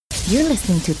You're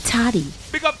listening to Toddy.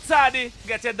 Big up Toddy.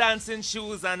 Get your dancing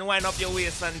shoes and wind up your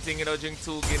waist and thing. Drink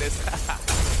 2 Guinness.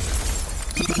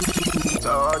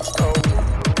 Touchdown.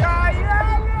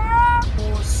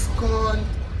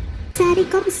 Toddy,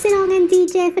 come sit down and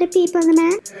DJ for the people,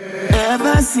 man.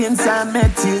 Ever since I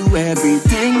met you,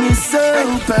 everything is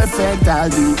so perfect. I'll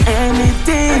do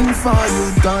anything for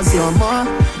you, cause you're more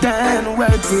than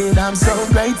worth it. I'm so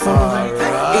grateful.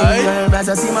 In your eyes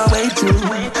I see my way through.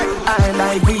 I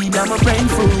like weed, I'm a brain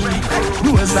food.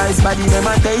 Rose rice body, them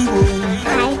a table.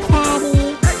 Hi,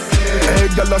 Toddy. Hey,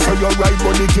 girl, I saw your right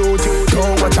body cute.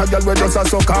 Don't watch a girl with us a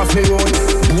suck off me own.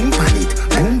 Boom pan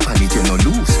it, you no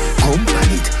lose. Come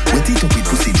pan it, wet it up with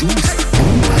pussy juice.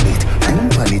 Boom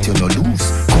pan it, you no lose.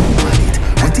 Come pan it,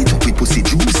 wet it up with pussy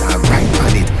juice. Right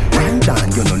pan it, right down,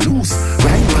 you no lose.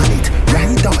 Right pan it,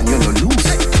 right down, you no lose.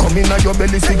 Come in on your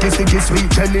belly, sticky, sweet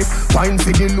jelly. Wine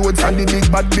for the loads and the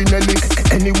big bad Benelli.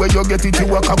 Anywhere you get it, you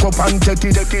walk up and take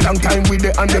it. Long time with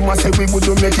it and them a say we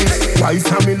wouldn't make it. Why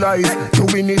family life,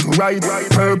 doing it right.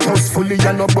 Purposefully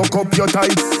and not buck up your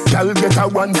tight. Girl get a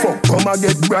one fuck, come and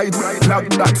get bright.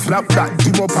 Flap that,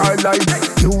 give up her life.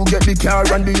 You get the car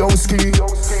and the house key.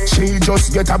 She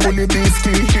just get a bully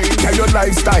bisky. Tell your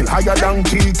lifestyle higher than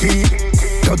Kiki.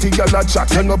 30 girl a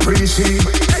chat, you no appreciate.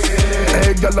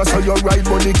 Hey girl, I saw your right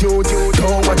body cute.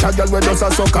 Don't watch a girl when does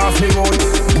a suck off me own.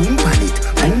 Boom pan it,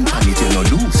 you no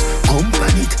lose. Come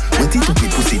pan it, wet it up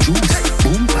with pussy juice.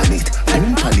 Boom pan it,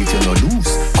 you no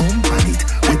lose. Come pan it,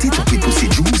 wet it up with pussy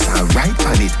juice. Right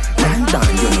pan it, right down,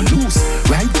 you no lose.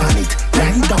 Right pan it,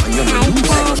 right down, you no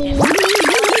lose.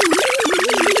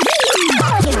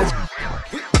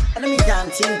 Enemy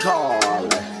dancing call.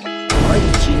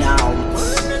 Original.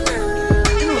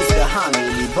 It was the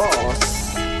honey boss.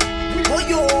 Oh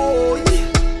yo,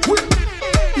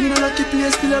 in a lucky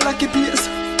place, still a lucky place.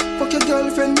 Fuck your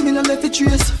girlfriend, me no left a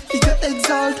trace. If you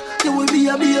exalt, you will be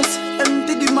a base.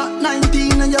 Empty the Mac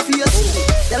 19 on your face.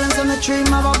 Tell them some dream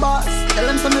of a boss. Tell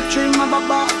them some dream of a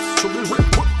boss.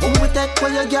 Who we take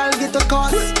where your girl get a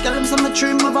cost? Tell them some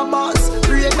dream of a boss.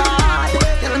 Pray God.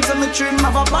 Tell them some dream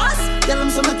of a boss. Tell them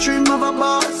some dream of a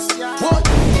boss. What?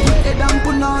 Head and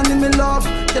put on in me love.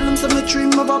 Tell them some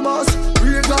dream of a boss.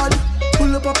 Pray God.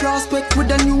 Pull up a prospect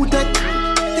with a new tech.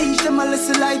 Teach them a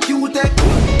lesson like you tech.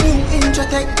 New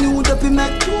intratech, new dopey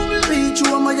mech. Reach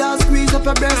you on my yard, squeeze up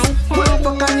your breast.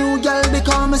 Fuck a new girl,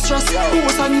 become a stress.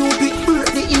 Post a new pic, break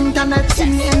the internet. See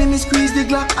me enemy squeeze the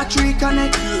Glock, a tree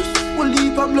connect. We'll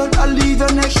leave a blood, I'll leave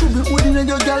your neck. Should be holding in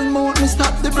your girl mouth, me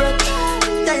stop the breath.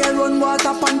 Yeah, you run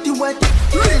water, panty wet.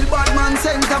 Real bad man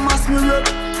send a mass me rep.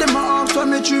 Them a ask for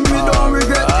me dream, me don't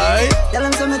regret. Tell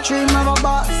them some dream of a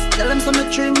boss. Tell them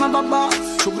some dream of a boss.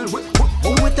 Who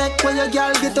we take where your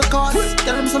girl get a cost?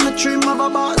 Tell them some dream of a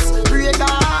boss. Pray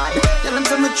God. Tell them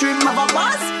some dream of a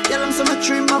boss. Tell them some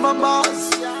dream of a boss.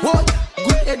 What?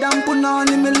 Good head and put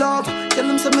on in me love. Tell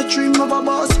them some dream of a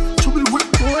boss.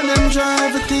 When them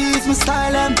try to tease me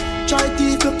style them. Try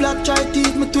teeth me black, try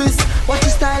teeth me twist. Watch the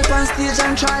style on stage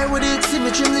and try with it. See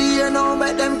me trim the ear now,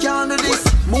 bet them can't do this.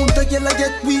 Mount a girl I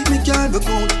get weak, me can't be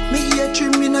count. Me ear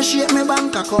trim me no shake me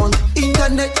bank account.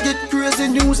 Internet get crazy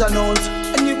news announce.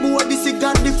 And you boy this you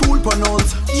got the fool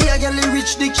pronounce. Yeah, girl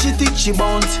rich dick, she thick, she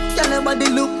bounce. Girl her body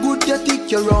look good, you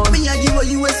thick, you run. Me a give a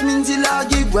US means till I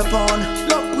give weapon.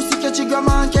 Love pussy catch your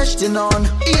grandma and catch the on.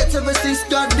 876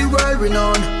 got the world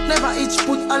renowned. Never itch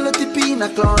put a lot of pina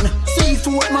clown.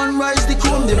 Seafood man rise the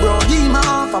comb the brown. Give me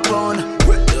half a pound.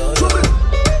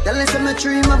 Tell us I'm a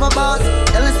dream of a boss.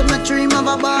 Tell us I'm a dream of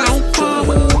a boss.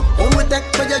 When we take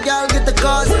for your girl get the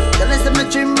cause. Tell us I'm a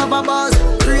dream of a boss.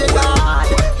 Pray God.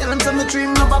 Tell us I'm a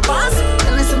dream of a boss.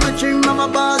 Tell us I'm a dream of a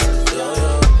boss.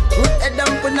 Good head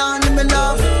and put on in me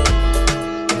love.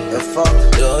 The fuck?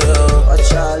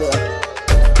 Watch all ya.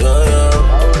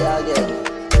 How we all get?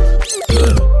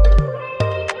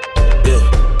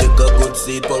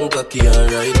 Seat punk cocky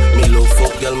and ride. Me love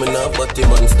fuck y'all, me not body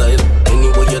man style.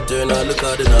 Anyway you turn all the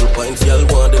cardinal points. Y'all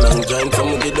want the long joint, so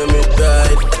me give them it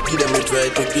right. Give them it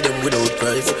right, me give them without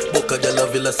price. Book a y'all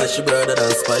a villa, say she brother than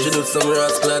spice. She do some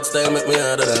rascal style, make me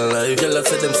harder than life. Y'all a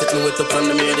say them sitting with up on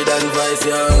the made it and vice.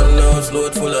 Y'all know slow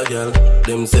it full of y'all.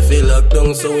 Them say feel locked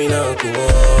down, so we not go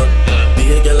on. Be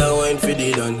a y'all a wine for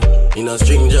the done. In a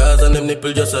string jars and them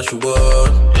nipple just a sugar.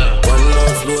 One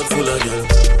house load full of y'all.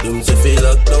 Them say feel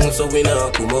locked down, so we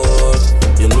not come out.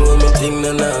 You know me thing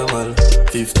no normal.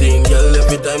 15 girl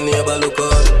every time neighbor look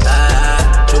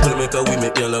out. Troublemaker we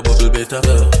make girl a bubble better.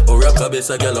 Or rock a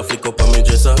bass a girl a flick up on me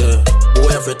dresser.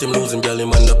 Boy afraid him losing girl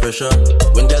him under pressure.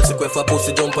 When girl sick with a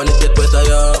pussy jump and it get wetter,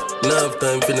 yeah. Now have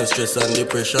time for no stress and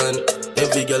depression.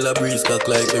 Every girl a breeze cock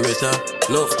like Beretta.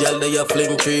 Enough girl they a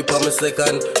fling tree on me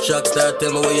second. Shock star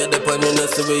tell me where you dep and you know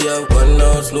see we have one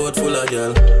house load full of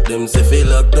girl. Them say feel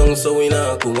locked down so we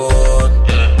not come out.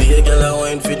 Be a girl a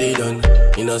wine for the done.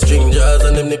 In a string jars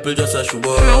and them nipple just a shoe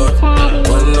out.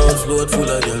 One house load full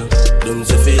of girl. Them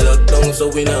say feel locked down so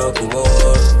we not come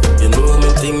out. You know me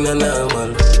thing na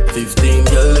normal. 15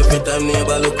 girl every time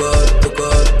neighbor look out, look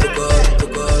out, look out,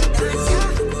 look out, look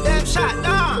out. Them shot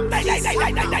down.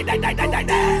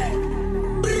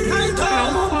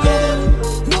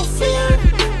 No fear,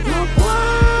 no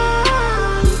war,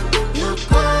 no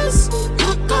cause,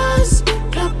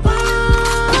 clap on.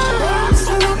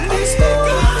 So rock and school,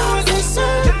 the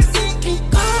surf,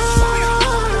 kick on.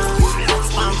 That's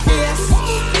my face,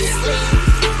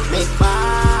 make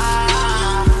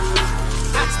bar.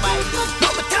 That's my good. No,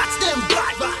 but that's them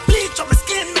bad. Bleach on my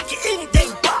skin, make it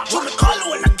indent bar. When me call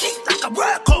when I kick like a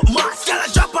workout mask. Girl, I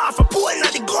drop off a pool and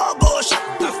the go-go shot.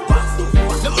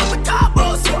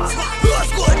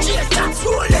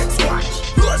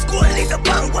 Rose gold in the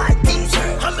bang white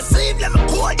t-shirt. I'm a slave, let me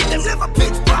call you, them never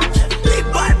pitch back. Big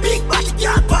body,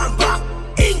 girl, bang bang.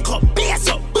 Ink up, bass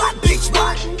up, bad bitch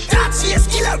bad. That chase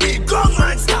killer, real gun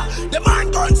monster. The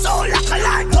man gun sound like a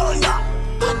light thunder.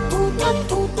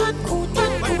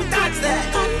 When we dance there,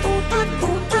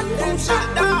 boom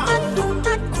shot down.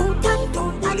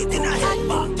 Put it in a head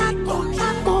back.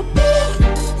 No fear,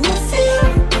 no fear,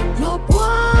 no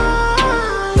boy.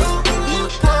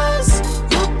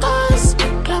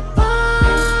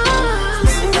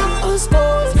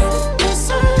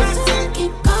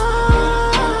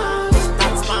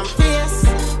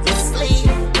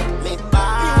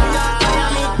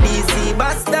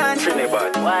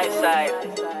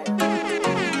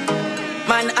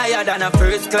 Man higher than a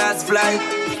first class flight.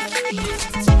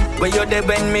 Where you there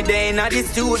when me there in the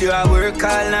studio, I work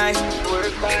all night.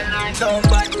 Don't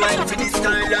bad mind for the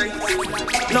skyline.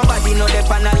 Nobody know they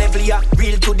pan a level ya.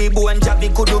 Real to the bone, Javi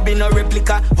could be no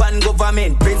replica. One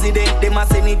government, president, them a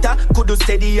senator, could do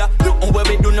steady ya. Nothing where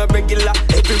we do no regular.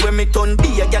 Everywhere me turn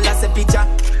be a girl a say picture.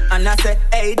 And I say,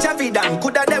 hey Javi Dan,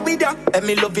 coulda there with ya. And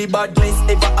me love the badness,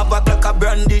 ever have a clock a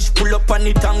brandish. Pull up on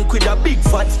the tank with a big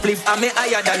fat spliff. And me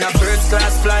higher than a first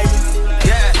class flight.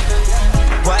 Yeah.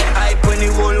 Why hype when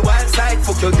the whole wild side?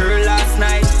 Fuck your girl last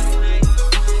night.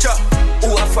 Chuck,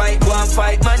 who a fight, go and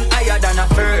fight. Man higher than a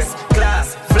first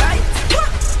class flight.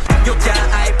 You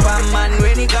can't hype a man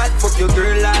when he got fuck your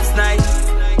girl last night.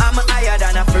 I'm higher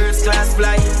than a first class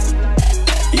flight.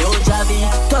 Yo Javi,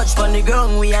 touch on the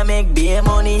ground, we a make beer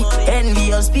money.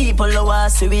 Envious people who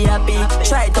want to see we happy.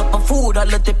 Try to up a food, all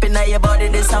the tip in your body.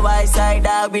 This a white side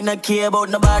dog, we not care about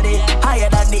nobody. Higher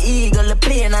than the eagle, the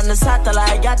plane and the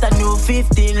satellite. Got a new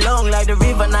 15 long like the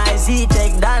river Nice. He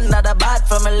take down not a bat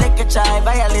from a liquor chai.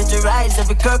 Violate the rise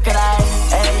every crocodile.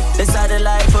 Hey, this is the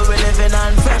life we living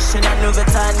on. Fresh in a new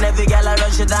Vuitton, every gal I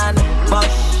rush it on. But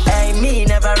hey, me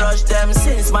never rush them.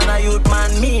 Since man a youth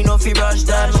man, me no fi brush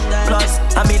them. Plus,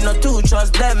 I mean not to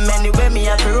trust them. Anyway, me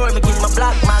have to roll, me keep my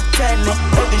black Mac 10.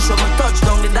 Every show me touch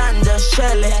down the dan just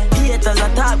shell it. Haters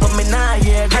attack, but me nah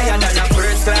hear them. Higher than a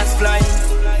first class flight.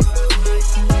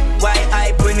 Why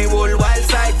hype when the whole wild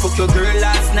side? Fuck your girl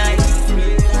last night.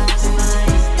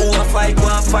 Who a fight, go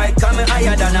and fight. Coming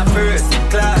higher than a first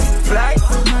class flight.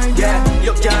 Yeah,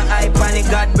 you can't hype and it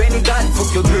got when it got.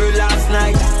 Fuck your girl last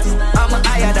night. I'm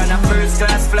higher than a first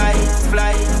class flight.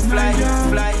 Fly, fly,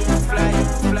 fly, fly,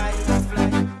 fly.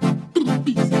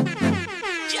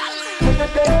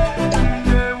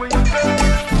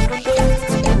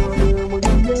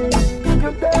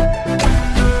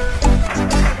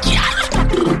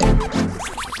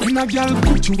 When a girl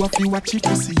put you off, you watch it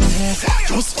pussy, yeah.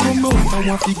 Just come out, I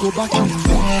want to go back in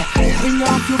there. Bring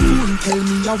off your phone, tell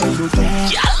me how you there.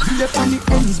 You left on the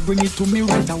ends, bring it to me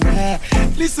right away.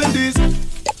 Listen this,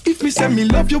 if me say me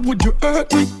love you, would you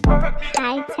hurt me?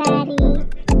 Hi, Teddy.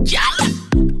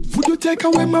 Would you take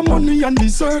away my money and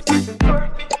desert me?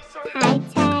 Hi,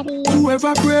 Teddy.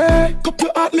 Whoever break up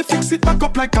your heart, me fix it back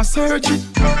up like a surgery.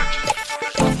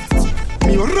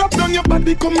 Me wrap down your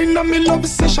body, come in on me love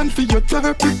session for your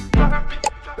therapy.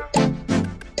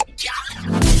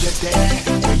 Where you there?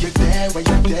 Where you there? Where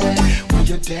you there? Where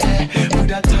you there? With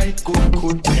that tight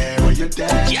good there. Where you there?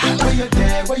 Where you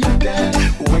there? Where you there?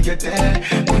 Where you there?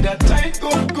 With that tight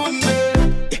good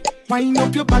there. Wind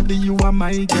up your body, you are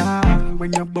my girl.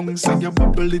 When you bounce and you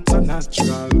bubble, it's a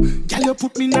natural. Girl, you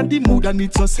put me in the mood and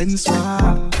it's so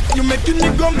sensual. You making me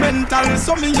go mental,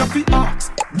 so me have to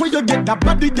ask. Where you get that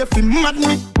body, you feel mad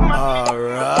me.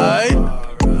 Alright.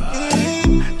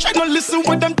 Try not listen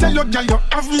when them tell you, girl, you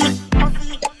have me.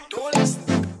 Don't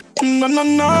listen. No.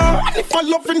 And if I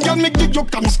love you, girl, me give you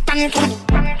constantly.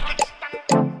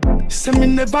 say me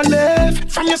never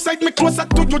left. From your side, me closer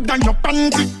to you than your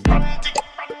panty.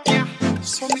 Yeah.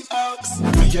 So me ask,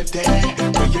 where you there?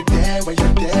 Where you there? Where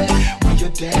you there? Where you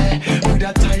there? With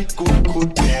a tight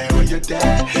good there. Where you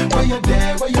there? Where you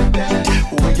there? Where you there?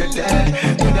 Where you there?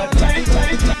 With a tight.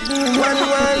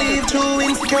 One leave through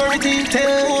insecurity.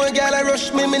 Tell poor girl I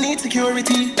rush me need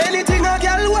security. Anything a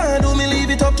girl want do me leave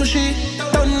it up to she.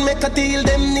 Don't make a deal,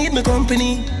 them need me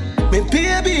company. Me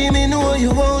baby, me know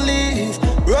you won't leave.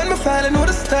 Run me file, I know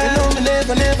the style. You know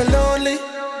me never lonely.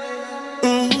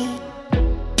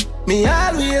 Me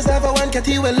always have a one cat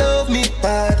who will love me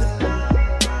bad.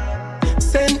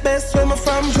 Send best when me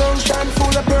from junction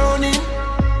full of brownie.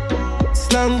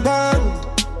 Slang bang.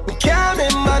 Me can't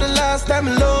remember the last time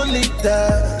I lonely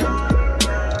died.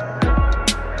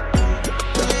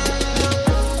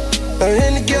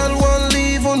 Any girl won't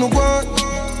leave on the one.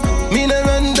 Me no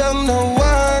run down no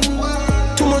one.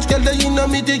 Too much girl that you know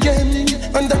me again.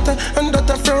 And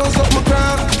that froze up my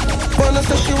crown. Wanna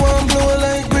say she won't blow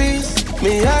like breeze.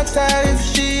 Me ask her if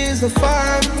she is a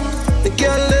fan. The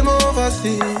girl them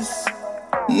overseas.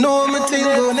 No me till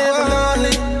go never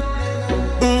lonely.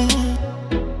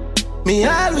 Me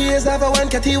always have a one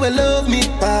cat who will love me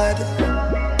bad.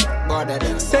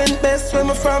 Send best when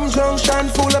me from junction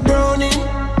full of brownie.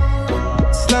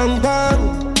 Slang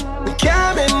bang. Me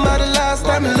can't remember the last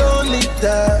time I lonely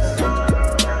died.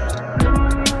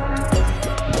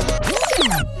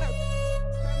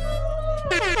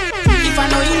 If I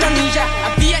know Indonesia,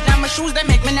 I Vietnam, my shoes they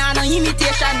make me nah no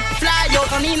imitation. Fly out,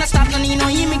 no need no stop, no need no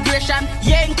immigration.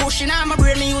 Yeah, in cushion, I'm a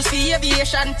brain me use for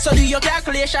aviation. So do your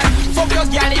calculation. Fuck your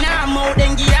girl in her mouth,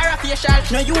 then give her a facial.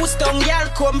 No use tongue, girl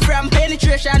come from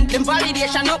penetration. Them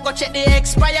validation up, go check the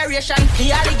expiration.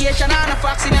 The allegation on a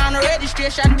vaccine on a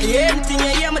registration. Anything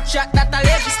you hear me chat, that a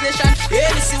legislation.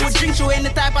 Anything we drink through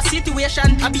any type of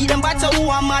situation. I be them better who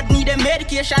are mad, need them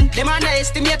medication. Them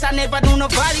underestimate, I never do no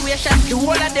valuation. The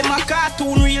whole of them a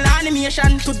cartoon, real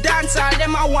animation. To dance all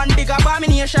them a one big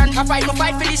abomination. I fight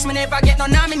for this, me never get no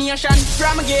nomination.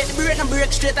 From a gate, break and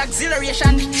break straight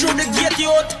acceleration. Through the gate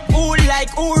youth, who like,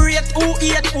 who rate, who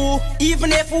eat, who.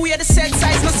 Even if we are the set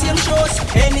size, no same shows.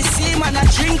 Any same man a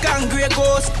drink and grey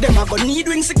ghost. Them a go need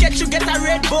wings to catch you get a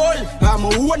Red Bull. I'm a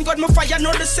one got my fire,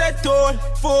 not the set toll.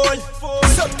 Full.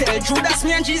 So tell Judas,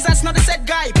 me and Jesus, not the set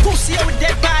guy. Pussy with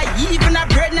dead by, even a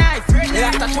bread knife.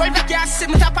 After 12 I can't see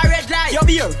me top a red light. Your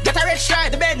beer, get a red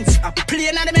stripe, the Benz. I'm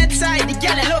playing on the med side. The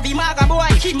girl I love him, maga boy.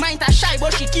 Keep mind a shy,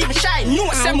 but she keep me shy. No,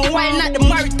 say me wine not the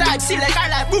married type. See like her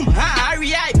like boom,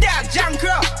 R.E.I. Dark John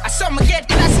Crow. I saw me get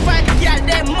classified. The girl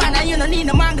them man, and you don't need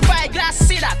no magnified glass.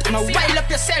 See that? Now wild up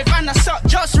yourself and I suck,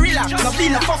 just relax. Now be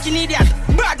no fucking idiot.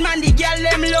 Bad man, the girl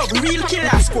them love, real killer.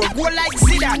 Score go like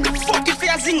Zidane. Fuck if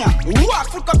you're a zinger.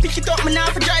 Walk, fuck up, pick it up, me now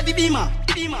for drive the beamer.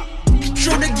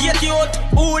 Through the gate youth,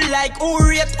 who like, who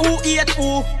rate, who eat,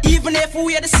 who. Even if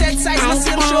we are the set size, no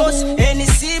same shows. Any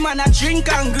same man a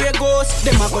drink and grey ghost.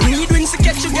 Them a go need wings to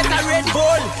catch you get a Red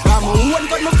Bull. I'm a one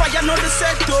got my fire, not the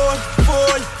set toll.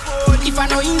 Full. If I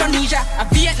know Indonesia, I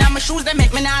Vietnam, my shoes they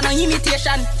make me nah no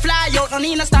imitation. Fly out, no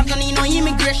need no stop, no need no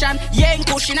immigration. Yeah, in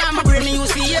cushion, I'm a brain me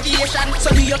use for aviation.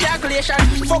 So do your calculation.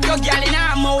 Fuck your girl in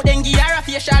her mouth, then give her a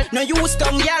facial. No use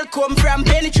tongue, girl come from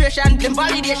penetration. Them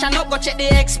validation up, go check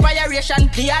the expiration.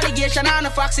 The allegation on a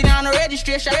vaccine on a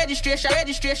registration.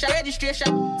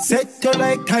 Set your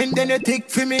like time, then you take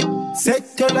for me.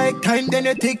 Set your like time, then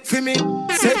you take for me.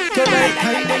 Set your like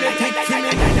time, then you take for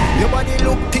me. Your body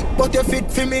look thick, but you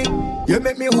fit for me. You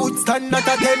make me hood stand at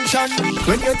attention.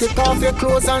 When you take off your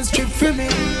clothes and strip for me.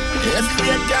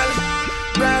 Everywhere, girl.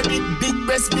 Brag it, big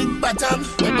breast, big bottom.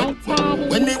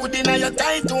 When me would deny your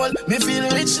title, me feel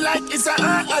rich like it's a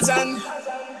Amazon.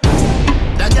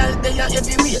 The girl they are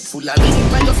heavyweight, full of ring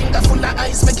by your finger, full of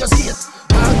ice, make you skate.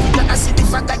 Mark with the acid,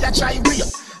 if I got you try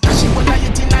rape. And she wanna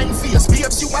hit in 9 face.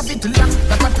 Babes, you have it locked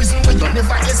like a prison where you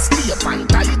never escape. And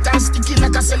tight and sticky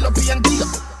like a cellophane tape.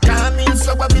 Come in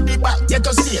flower with the back, get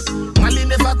your steak. Molly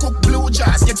never cook blue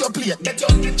jars, get your plate.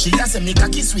 She has a make a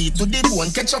kiss sweet to the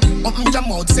bone. Catch up, open your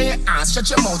mouth, say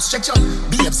stretch your mouth, stretch up.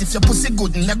 Babes, if your pussy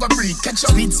good, never breathe. Catch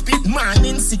up, speed, man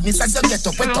in sickness as you get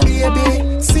up. Wet up.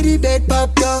 Baby, see the bed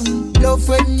pop down. Love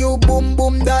when you boom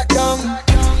boom that down.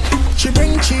 She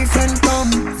bring chief and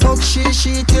come. Fuck she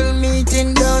till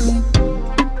meeting done.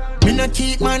 Me not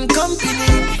keep man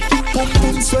company. Pump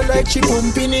pump so like she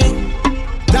pumping it.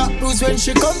 That bruise when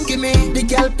she come give me. The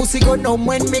girl pussy go numb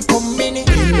when me come in it.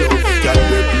 Girl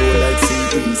break low like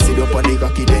CP. Sit up on the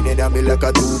cocky then you me like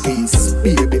a 2-piece.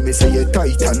 Baby me say you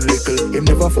tight and little. Him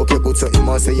never fuck you good so him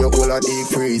must say you all a deep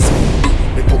freeze.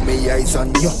 Me put me eyes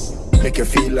on you. Make you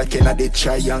feel like you're not the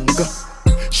triangle.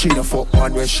 She the fuck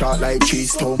man when shot like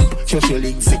cheese stump. She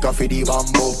link sick of the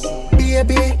bamboo.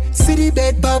 Baby, see the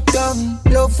bed pop down.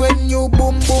 Love when you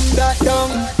boom boom that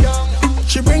down.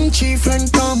 She bring chief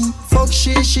and come. Fuck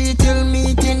she till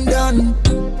meeting done.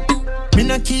 Me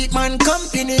not keep man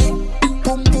company.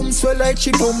 Boom boom swell like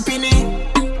she bumping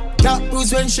it. That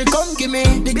was when she come give me.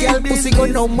 The girl pussy go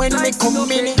numb when me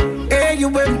come in. Hey, you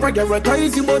went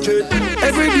prioritize your budget.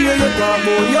 Every day you talk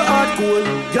more, your heart cold.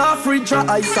 Your fridge, your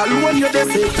ice alone, you're the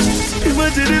same.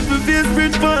 Imagine if a face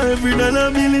print for every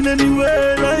 $1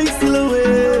 anywhere. I still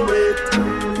away.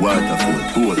 Waterford,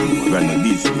 Portmore, run a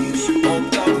business.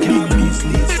 Big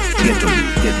business. Get the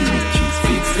rich cheese.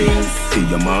 Fix things. For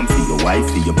your mom, for your wife,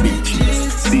 for your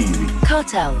bitches. Siri.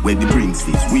 Cartel. Where the drinks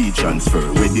is, we transfer.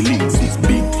 Where the links is,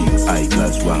 big things. High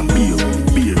class one,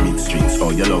 beer mix drinks.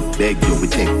 All your love beg you, we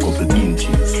take couple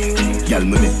inches. Y'all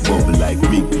me make bubble like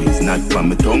Wrigley's. Not from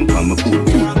my tongue, from my foot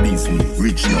business.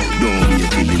 Rich now, don't be a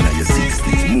killing in your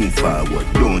 60s. Move forward,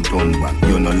 don't turn back.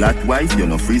 You're no lot wife, you're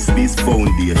no frisbees.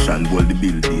 Foundation, hold the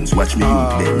buildings. Watch me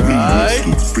out there, real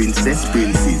kids.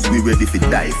 Princes, we ready for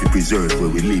die, for preserve where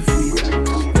we live with.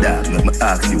 Dog, let me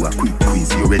ask you a quick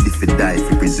quiz. You ready for die,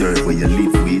 for preserve where you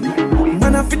live with?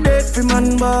 Man, I feel dead for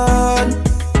man born.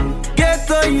 Get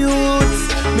the youths.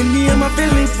 Me name I feel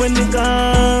live when they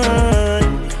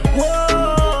gone.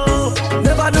 Whoa,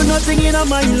 never do nothing in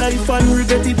my life and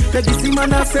regret it. Legacy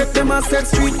man I set them, I set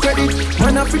street credit.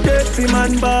 Man, I feel dead for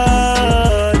man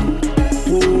born.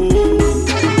 Whoa,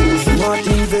 smart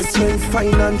investment,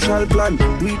 financial plan.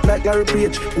 Do it like Larry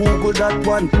Page, Google that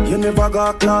one. You never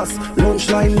got class, lunch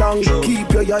line long.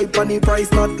 Keep your eye on the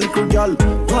price, not little girl.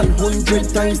 100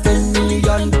 times 10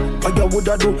 million. What you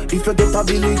woulda do if you get a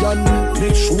billion?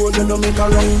 Make sure you don't make a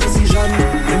wrong decision.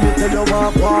 Let me tell you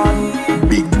what one.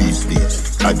 Big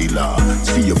business, I the law.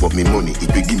 See you for me money,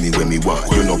 it will give me when me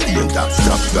want. You no paying tax,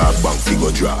 stop guard bank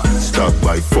figure draw. Stop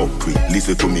by fuck quick,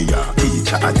 listen to me ya.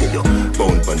 Teacher I tell you,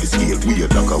 bound on the scale,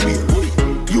 weird like a wheel.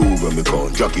 You when me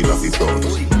come, jack it off the front.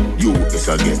 You is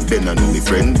again, then I know me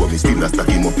friend, but me still a stack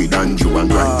him up with Andrew and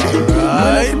Grant.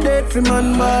 Man, dead for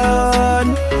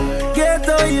man. Get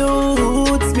the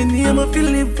youths, me name I feel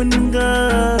live when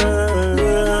God.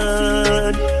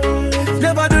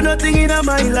 Never do nothing in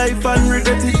my life and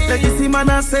regret it. Like you see man,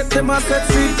 I set them, I set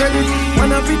street credit.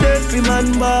 Man, I be dead for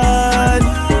man.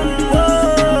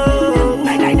 Whoa.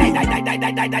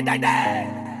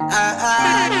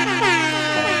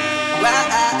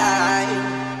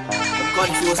 I'm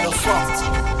confused the fuck.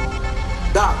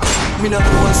 Dog, me not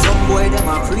know some boy them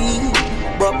a free,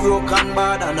 but broken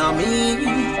bad and a me.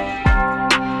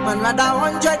 Man rather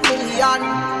 100 million,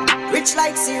 rich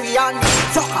like Syrian.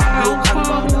 Fuck up, broken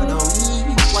bad and a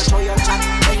me. Watch how you chat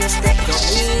when you step to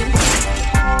me.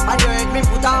 And you heard me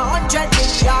put 100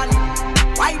 million,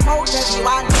 wipe out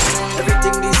everyone.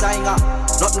 Everything designer,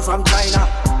 nothing from China.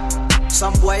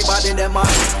 Some boy bad in them mind.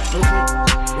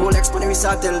 Rolex money we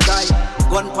start tell die.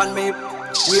 Gun pan me,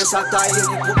 waist a tie.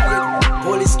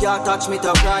 Police can't touch me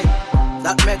to cry.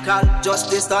 That make all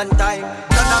justice on time.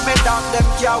 None of me dog them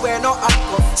can't wear no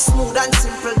handcuff. Smooth and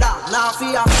simple dog, now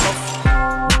fear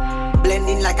handcuff.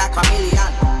 Blending like a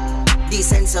chameleon,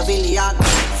 decent civilian.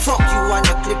 Fuck you and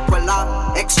the clip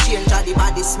along. Exchange of the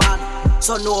baddest man.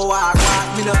 So no war one.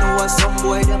 Me no know what some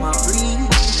boy them a free,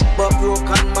 but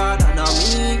broken bad and a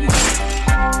me.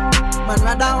 Man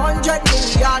rather 100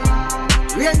 million,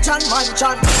 range and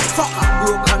mansion. Fuck a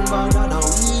broken bad and a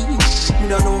we. Me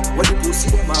don't know what the pussy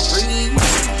them a free.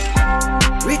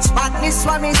 Rich badness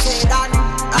what me say that.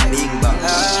 A big bag.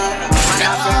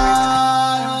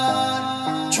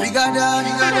 Trigger down.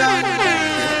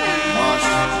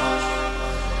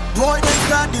 Boy, they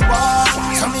got the bar.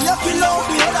 So me a kill out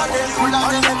the other them.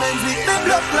 And them ends with the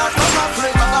blood clot from a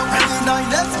friend. And the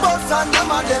 9 experts and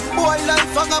them a them. Boy, like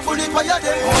fang a bullet fire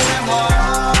them. All them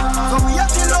are. So me a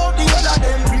kill out the other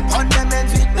them. And them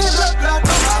ends with the blood clot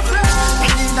from a friend.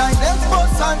 And the 9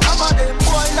 experts and them a them.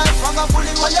 Boy, like fang a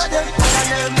bullet fire them. All of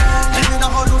them. Living a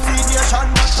hallucination,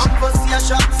 but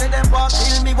conversation. Say them want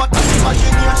kill me, what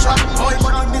imagination. Boy,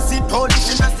 but on this it police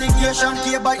investigation.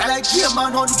 K-bite like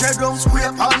K-man 100 rounds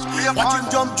scrape on. Watch him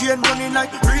jump drain running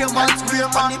like Rayman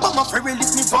scrape on. The bomber for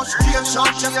release me frustration.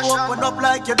 Just open up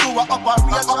like you do a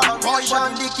operation. Boy,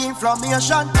 but the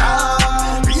inflammation.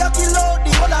 We a kill out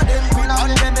the whole of them.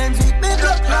 And them ends with me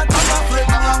blood clot from a friend.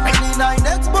 Any 9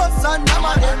 X-Bus and them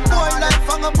a them. Boy, like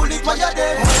fang a bullet fire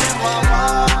them.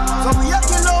 So we a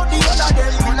kill out the whole of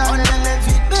them. And them ends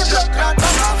with me blood clot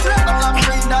from a friend.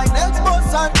 Any 9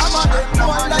 X-Bus and them a them.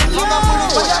 Boy, like fang a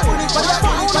bullet fire.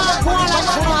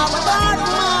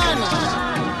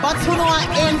 But you know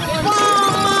I'm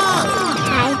informer.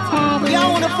 You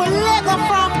want to Lego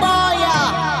from boy.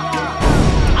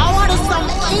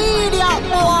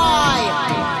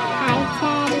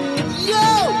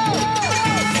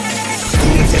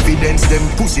 them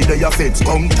pussy they a feds.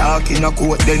 Come talk in a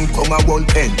court, then come a wall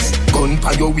ends. Gun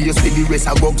pa your waist with the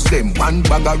rest of bugs them. One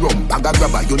bag of rum, bag of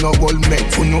grabber, you know all men.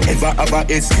 Who no ever have a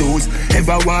excuse,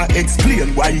 ever want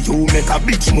explain why you make a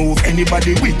bitch move.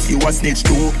 Anybody with you a snitch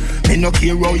too. Me no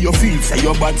care how you feel, say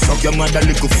your bad suck your mother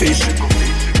little fish.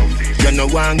 You no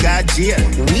want got jail,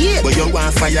 wait. But you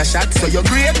want fire shot, so you're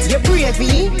great. You're brave,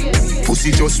 eh?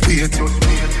 Pussy just wait.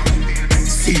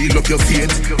 Seal up your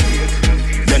fate.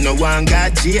 You no want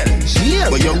got jail,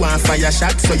 but you want fire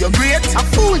shot, so you're great. A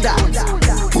fool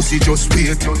that. Pussy just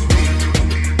wait.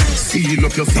 Seal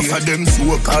up your fate. For them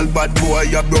so-called bad boy,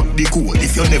 you broke the code.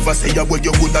 If you never say a word,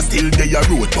 you woulda still there your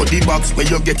road. But the box where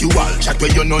you get you all chat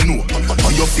where you no know.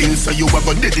 How you feel, so you a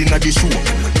go dead inna the show.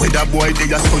 Where that boy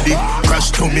they a study,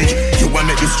 crash to me. You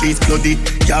want make the streets bloody,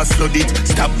 you flood it.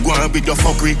 Stop going with your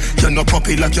fuckery. You no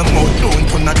puppy like your mouth don't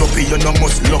turn a duppy. You no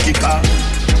must lucky car.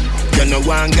 You no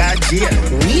want got jail,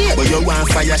 but you want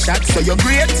fire shot, so you're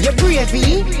great. You're brave,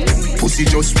 eh? Pussy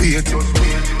just wait.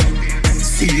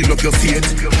 Seal up your fate.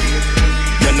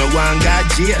 You no want got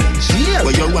jail,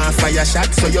 but you want fire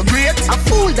shot, so you're great. A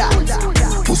fool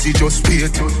that. Pussy just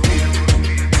wait.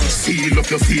 Seal up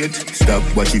your fate. Stop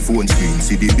watch your phone screen,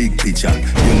 see the big picture.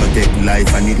 You no take life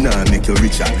and it nah make you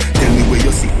richer. Tell me where you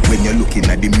see when you're looking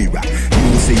at the mirror.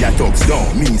 You say your talks down,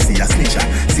 me say your snitcher.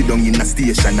 Sit down in a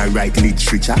station and write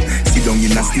literature. Sit down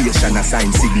in a station and sign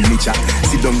signature.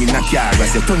 Sit down in a car as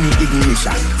you turn the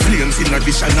ignition. Flames in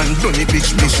addition and done the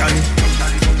bitch mission.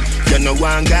 You no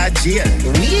want got jail,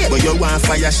 but you want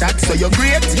fire shot, so you're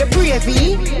great. You're brave,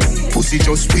 eh? Pussy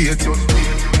just wait.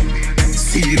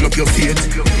 Seal up your fate.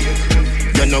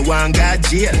 You no want got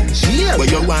jail, but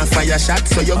you want fire shot,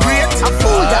 so you're great. A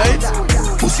fool that.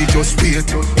 Pussy just wait.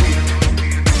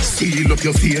 Seal up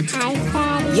your fate.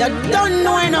 You don't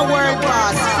know in a world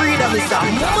boss. Freedom is a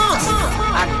must.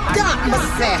 I that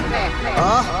must say.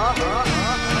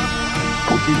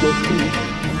 Pussy just wait.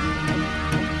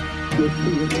 Just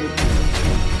wait.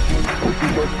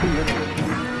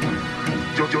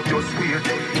 Just wait.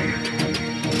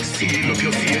 Seal up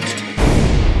your fate.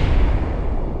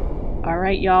 All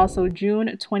right, y'all. So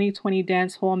June 2020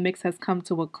 Dancehall Mix has come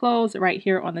to a close right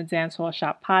here on the Dancehall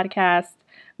Shop podcast,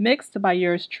 mixed by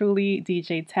yours truly,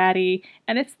 DJ Taddy.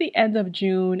 And it's the end of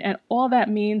June, and all that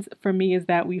means for me is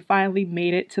that we finally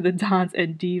made it to the Dons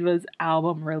and Divas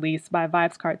album released by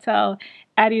Vybz Kartel,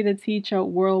 Addy the Teacher,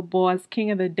 World Boss, King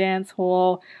of the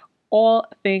Dancehall, all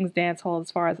things dancehall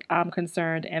as far as I'm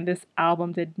concerned, and this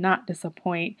album did not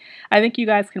disappoint. I think you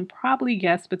guys can probably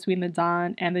guess between the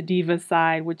Don and the Diva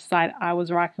side which side I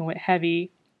was rocking with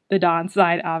heavy. The Don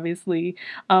side, obviously.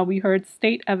 We heard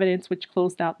State Evidence, which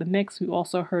closed out the mix. We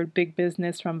also heard Big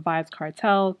Business from Vybz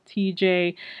Kartel,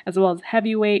 TJ, as well as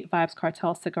Heavyweight, Vybz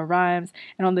Kartel, Sick of Rhymes.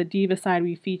 And on the Diva side,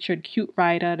 we featured Cute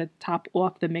Rider to top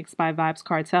off the mix by Vybz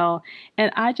Kartel.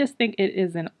 And I just think it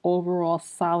is an overall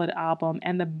solid album.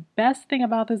 And the best thing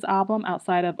about this album,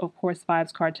 outside of course,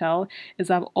 Vybz Kartel, is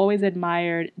I've always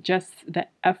admired just the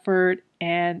effort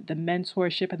and the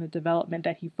mentorship and the development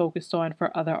that he focused on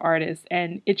for other artists.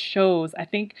 And it shows. I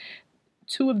think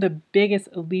two of the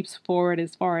biggest leaps forward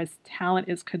as far as talent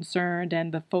is concerned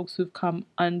and the folks who've come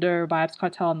under Vybz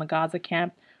Kartel and the Gaza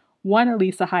camp. One,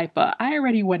 Lisa Hyper. I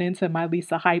already went into my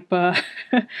Lisa Hyper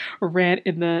rant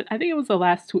in I think it was the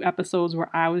last two episodes where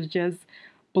I was just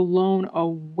blown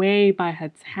away by her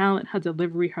talent, her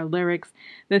delivery, her lyrics.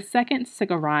 The second,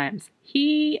 Sick of Rhymes.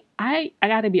 I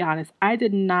gotta be honest, I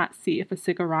did not see it for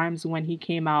Sick of Rhymes when he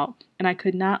came out, and I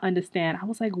could not understand. I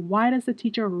was like, why does the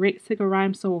teacher rate Sick of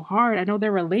Rhymes so hard? I know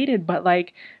they're related, but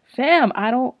like, fam,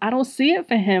 I don't see it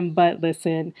for him. But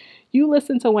listen, you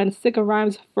listen to when Sick of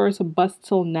Rhymes first bust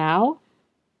till now,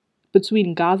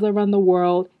 between Gaza Run the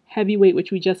World, Heavyweight,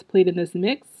 which we just played in this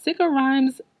mix, Sick of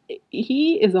Rhymes,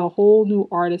 he is a whole new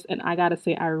artist, and I gotta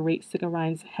say I rate Sick of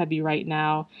Rhymes heavy right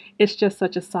now. It's just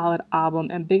such a solid album,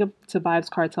 and big up to Vybz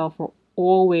Kartel for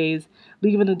always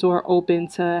leaving the door open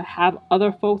to have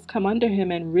other folks come under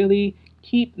him and really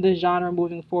keep the genre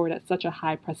moving forward at such a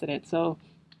high precedent. So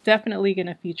definitely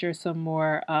gonna feature some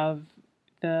more of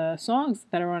the songs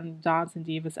that are on Dons and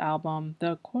Divas album,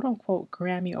 the quote-unquote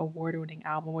Grammy award-winning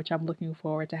album, which I'm looking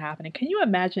forward to happening. Can you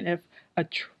imagine if a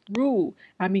true,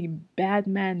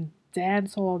 Badman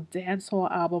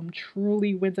dancehall album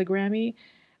truly wins a Grammy?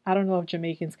 I don't know if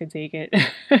Jamaicans can take it.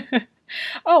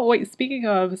 Oh, wait, speaking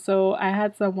of, so I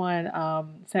had someone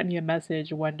sent me a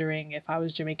message wondering if I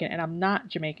was Jamaican, and I'm not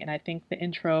Jamaican. I think the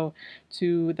intro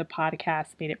to the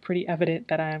podcast made it pretty evident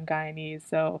that I am Guyanese.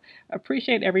 So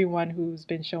appreciate everyone who's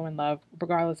been showing love,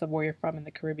 regardless of where you're from in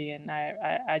the Caribbean.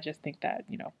 I just think that,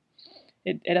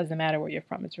 it doesn't matter where you're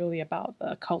from. It's really about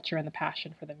the culture and the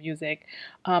passion for the music.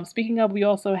 Speaking of, we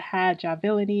also had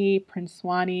Javility, Prince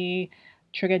Swanee,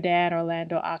 Trigger Dan,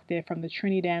 Orlando Octave from the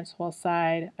Trini Dancehall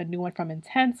side, a new one from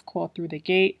Intense called Through the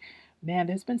Gate. Man,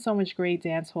 there's been so much great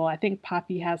dancehall. I think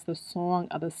Poppy has the song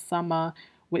of the summer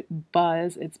with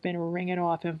Buzz. It's been ringing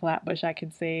off in Flatbush, I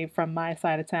can say, from my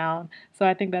side of town. So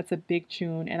I think that's a big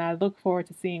tune, and I look forward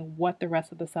to seeing what the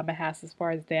rest of the summer has as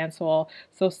far as dancehall.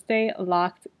 So stay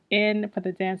locked in for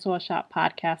the Dancehall Shop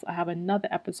podcast. I have another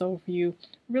episode for you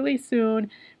really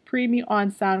soon. Pre me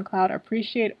on SoundCloud.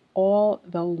 Appreciate all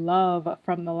the love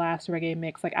from the last reggae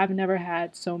mix. Like, I've never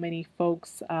had so many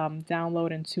folks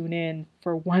download and tune in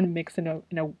for one mix in a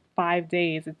 5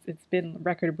 days. It's been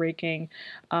record breaking.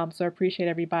 So I appreciate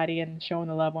everybody and showing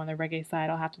the love on the reggae side.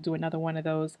 I'll have to do another one of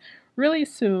those really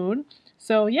soon.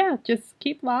 So yeah, just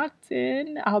keep locked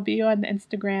in. I'll be on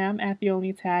Instagram at The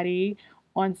Only Tatty.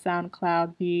 On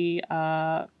SoundCloud, the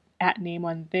at name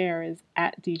on there is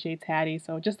at DJ Tatty.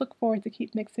 So just look forward to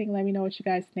keep mixing. Let me know what you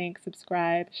guys think.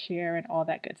 Subscribe, share, and all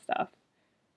that good stuff.